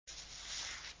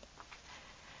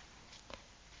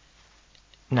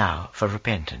Now, for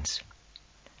repentance.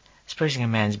 Supposing a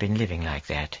man's been living like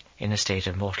that, in a state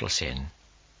of mortal sin,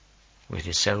 with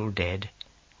his soul dead,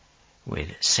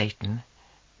 with Satan,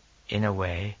 in a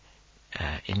way,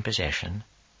 in possession,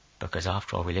 because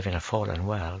after all we live in a fallen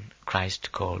world.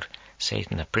 Christ called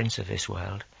Satan the prince of this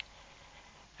world,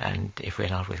 and if we're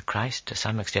not with Christ, to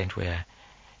some extent we're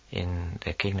in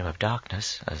the kingdom of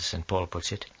darkness, as St. Paul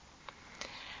puts it.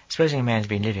 Supposing a man's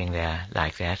been living there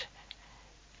like that,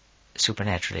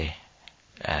 supernaturally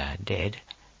dead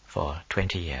for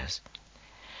 20 years,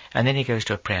 and then he goes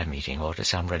to a prayer meeting or to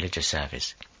some religious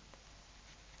service.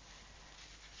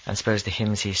 And suppose the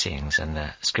hymns he sings and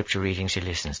the scripture readings he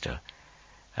listens to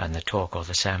and the talk or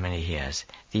the sermon he hears,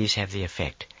 these have the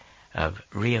effect of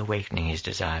reawakening his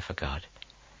desire for God,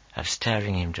 of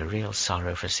stirring him to real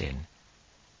sorrow for sin,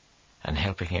 and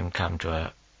helping him come to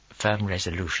a firm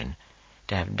resolution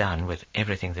to have done with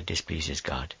everything that displeases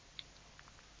God.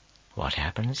 What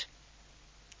happens?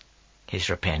 His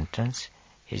repentance,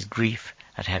 his grief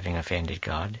at having offended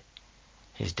God,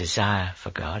 his desire for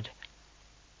God,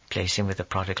 place him with the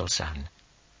prodigal son,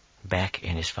 back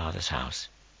in his father's house.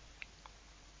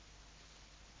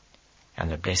 And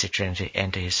the Blessed Trinity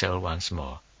enter his soul once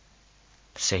more.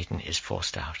 Satan is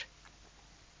forced out.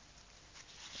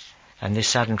 And this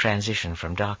sudden transition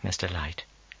from darkness to light,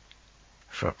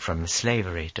 from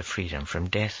slavery to freedom, from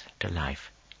death to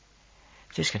life,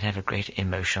 this can have a great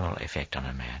emotional effect on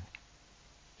a man.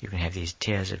 You can have these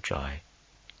tears of joy,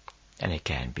 and it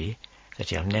can be that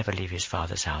he'll never leave his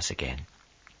father's house again.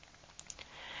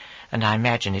 And I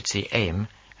imagine it's the aim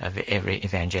of every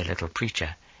evangelical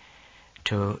preacher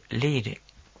to lead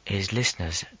his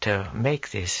listeners to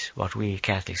make this, what we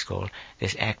Catholics call,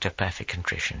 this act of perfect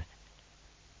contrition,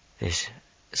 this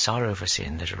sorrow for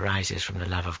sin that arises from the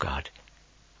love of God.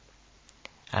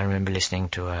 I remember listening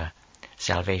to a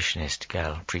Salvationist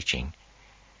girl preaching,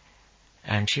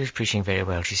 and she was preaching very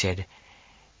well. She said,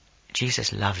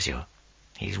 Jesus loves you.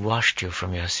 He's washed you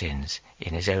from your sins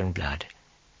in his own blood.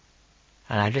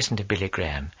 And I listened to Billy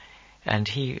Graham, and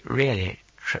he really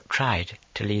tried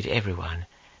to lead everyone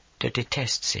to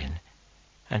detest sin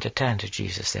and to turn to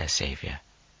Jesus, their Saviour.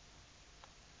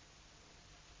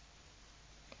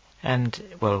 And,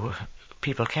 well,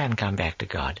 people can come back to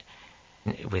God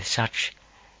with such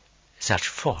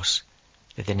force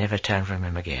that they never turn from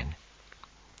him again.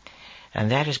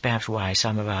 And that is perhaps why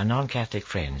some of our non-Catholic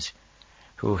friends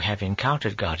who have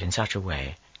encountered God in such a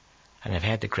way and have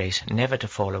had the grace never to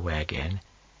fall away again,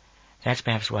 that's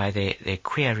perhaps why they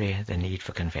query the need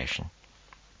for confession.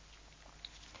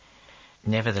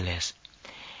 Nevertheless,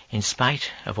 in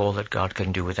spite of all that God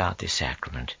can do without this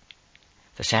sacrament,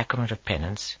 the sacrament of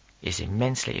penance is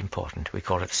immensely important. We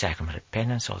call it the sacrament of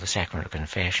penance or the sacrament of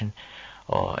confession,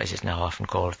 or as it's now often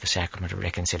called, the sacrament of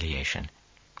reconciliation.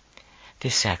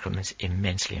 This sacrament is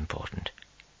immensely important.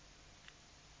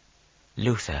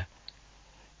 Luther,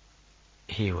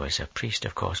 he was a priest,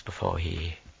 of course, before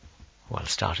he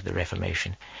started the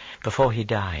Reformation. Before he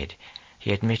died,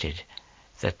 he admitted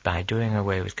that by doing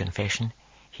away with confession,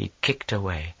 he kicked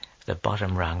away the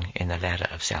bottom rung in the ladder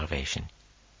of salvation.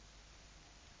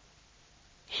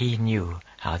 He knew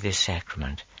how this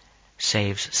sacrament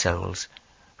saves souls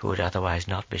who would otherwise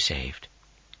not be saved.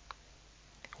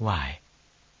 Why?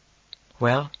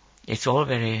 Well, it's all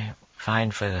very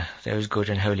fine for those good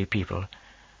and holy people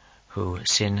who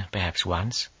sin perhaps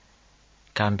once,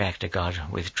 come back to God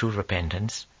with true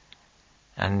repentance,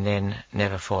 and then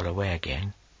never fall away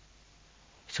again.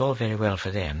 It's all very well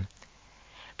for them.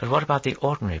 But what about the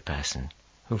ordinary person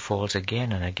who falls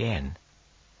again and again?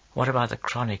 What about the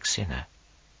chronic sinner?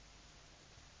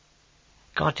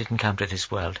 God didn't come to this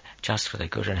world just for the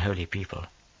good and holy people.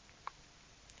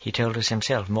 He told us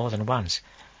himself more than once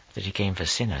that he came for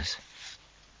sinners.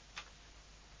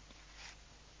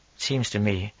 It seems to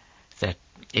me that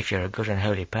if you're a good and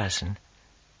holy person,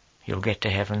 you'll get to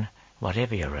heaven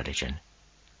whatever your religion.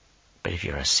 But if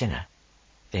you're a sinner,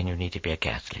 then you need to be a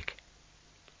Catholic.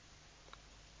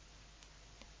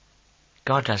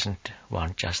 God doesn't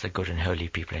want just the good and holy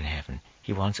people in heaven.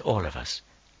 He wants all of us.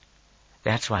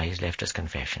 That's why he's left us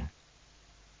confession.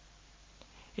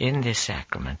 In this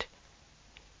sacrament,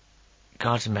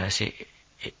 God's mercy,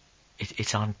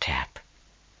 it's on tap,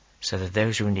 so that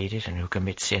those who need it and who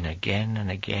commit sin again and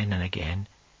again and again,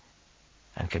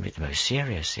 and commit the most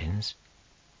serious sins,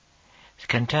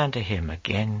 can turn to him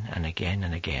again and again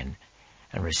and again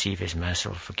and receive his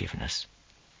merciful forgiveness.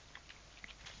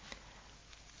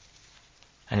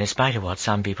 And in spite of what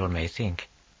some people may think,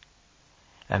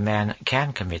 a man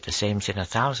can commit the same sin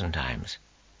 1,000 times,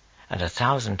 and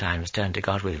 1,000 times turn to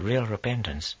God with real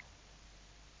repentance,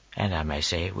 and I may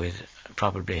say with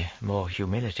probably more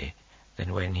humility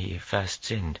than when he first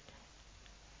sinned.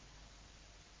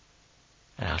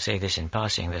 And I'll say this in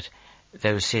passing, that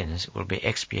those sins will be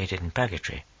expiated in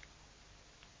purgatory,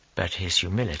 but his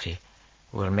humility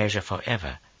will measure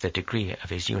forever the degree of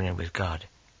his union with God.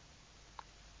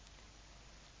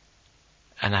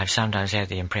 And I've sometimes had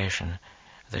the impression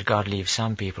that God leaves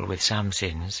some people with some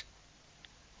sins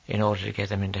in order to get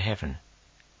them into heaven.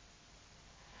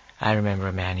 I remember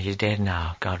a man, he's dead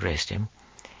now, God rest him.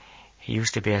 He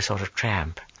used to be a sort of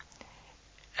tramp.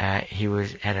 He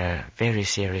had a very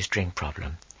serious drink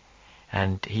problem,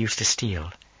 and he used to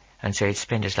steal, and so he'd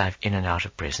spend his life in and out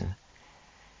of prison.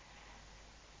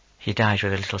 He died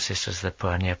with the Little Sisters of the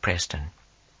Poor near Preston.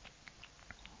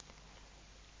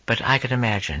 But I could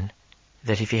imagine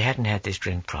that if he hadn't had this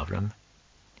drink problem,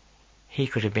 he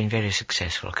could have been very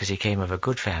successful, because he came of a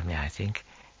good family, I think.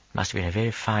 Must have been a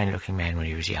very fine-looking man when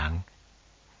he was young.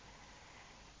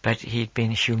 But he'd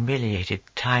been humiliated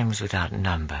times without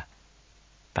number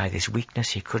by this weakness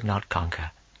he could not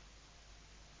conquer.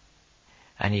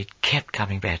 And he kept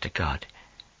coming back to God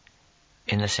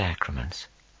in the sacraments,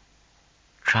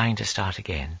 trying to start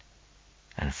again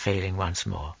and failing once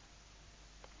more.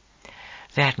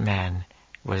 That man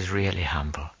was really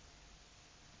humble.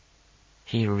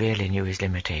 He really knew his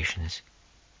limitations.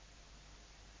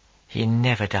 He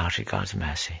never doubted God's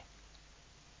mercy.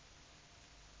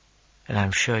 And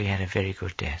I'm sure he had a very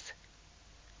good death.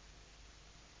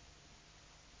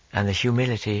 And the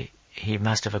humility he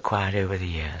must have acquired over the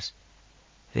years,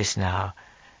 this now,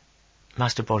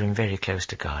 must have brought him very close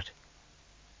to God.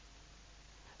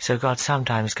 So God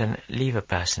sometimes can leave a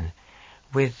person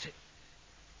with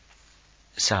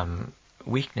some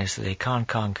weakness that they can't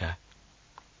conquer,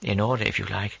 in order, if you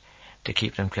like, to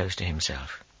keep them close to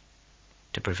himself,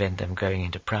 to prevent them going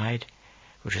into pride,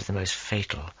 which is the most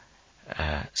fatal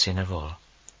sin of all.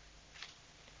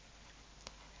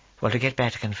 Well, to get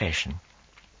back to confession,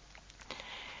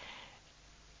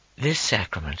 this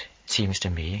sacrament, seems to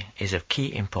me, is of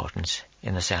key importance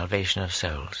in the salvation of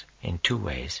souls in two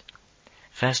ways.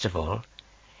 First of all,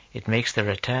 it makes the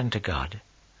return to God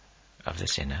of the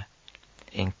sinner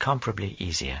incomparably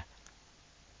easier.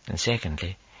 And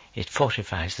secondly, it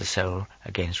fortifies the soul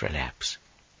against relapse.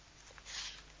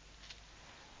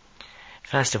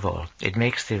 First of all, it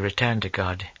makes the return to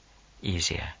God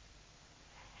easier,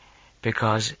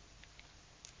 because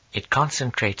it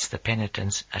concentrates the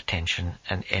penitent's attention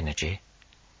and energy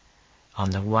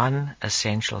on the one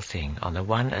essential thing, on the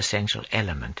one essential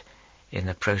element in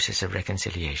the process of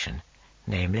reconciliation,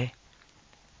 namely,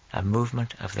 a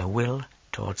movement of the will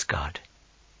towards God,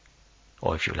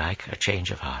 or if you like, a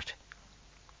change of heart.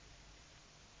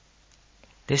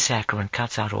 This sacrament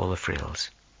cuts out all the frills.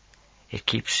 It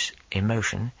keeps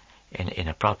emotion in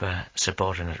a proper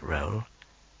subordinate role,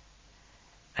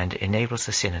 and enables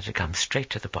the sinner to come straight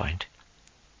to the point.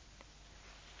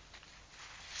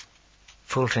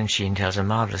 Fulton Sheen tells a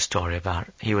marvellous story about,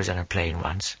 he was on a plane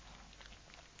once,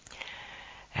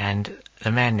 and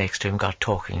the man next to him got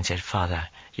talking and said, "Father,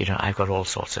 you know, I've got all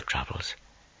sorts of troubles."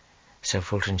 So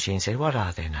Fulton Sheen said, "What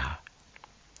are they now?"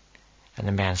 And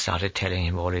the man started telling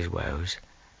him all his woes.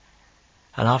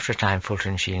 And after a time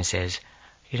Fulton Sheen says,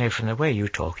 "You know, from the way you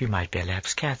talk, you might be a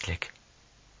lapsed Catholic."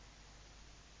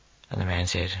 And the man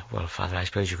said, "Well, Father, I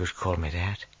suppose you could call me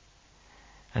that."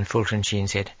 And Fulton Sheen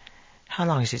said, "How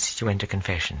long is it since you went to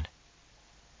confession?"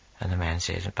 And the man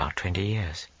said, "About 20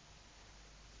 years.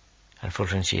 And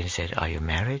Fulton Sheen said, "Are you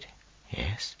married?"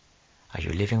 "Yes." "Are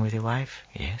you living with your wife?"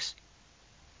 "Yes."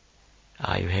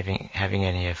 "Are you having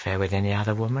any affair with any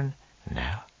other woman?"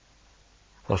 "No."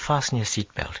 "Well, fasten your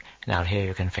seatbelt, and I'll hear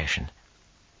your confession."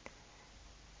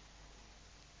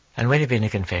 And when he'd been to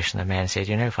confession, the man said,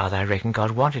 "You know, Father, I reckon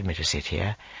God wanted me to sit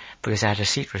here, because I had a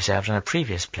seat reserved on a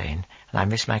previous plane, and I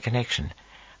missed my connection.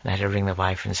 And I had to ring the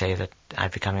wife and say that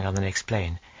I'd be coming on the next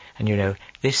plane. And you know,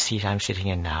 this seat I'm sitting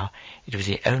in now, it was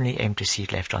the only empty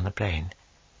seat left on the plane."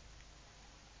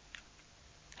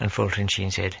 And Fulton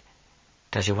Sheen said,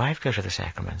 "Does your wife go to the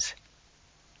sacraments?"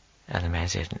 And the man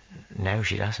said, "No,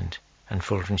 she doesn't." And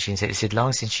Fulton Sheen said, "Is it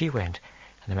long since she went?"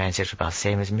 And the man said, "It's about the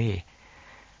same as me."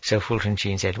 So Fulton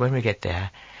Sheen said, "When we get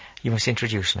there, you must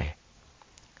introduce me."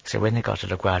 So when they got to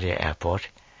LaGuardia Airport,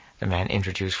 the man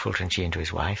introduced Fulton Sheen to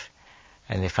his wife,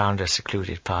 and they found a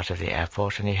secluded part of the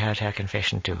airport, and he heard her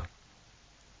confession too.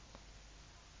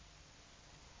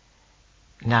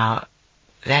 Now,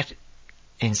 that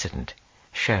incident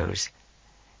shows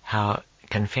how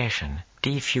confession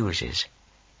defuses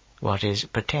what is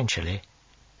potentially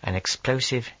an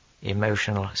explosive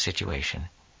emotional situation.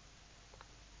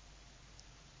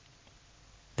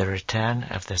 The return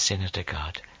of the sinner to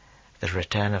God, the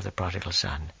return of the prodigal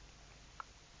son.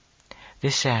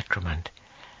 This sacrament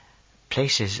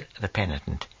places the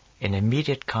penitent in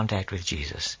immediate contact with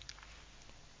Jesus,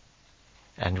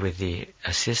 and with the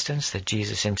assistance that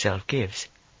Jesus himself gives,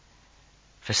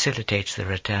 facilitates the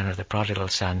return of the prodigal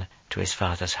son to his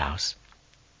father's house.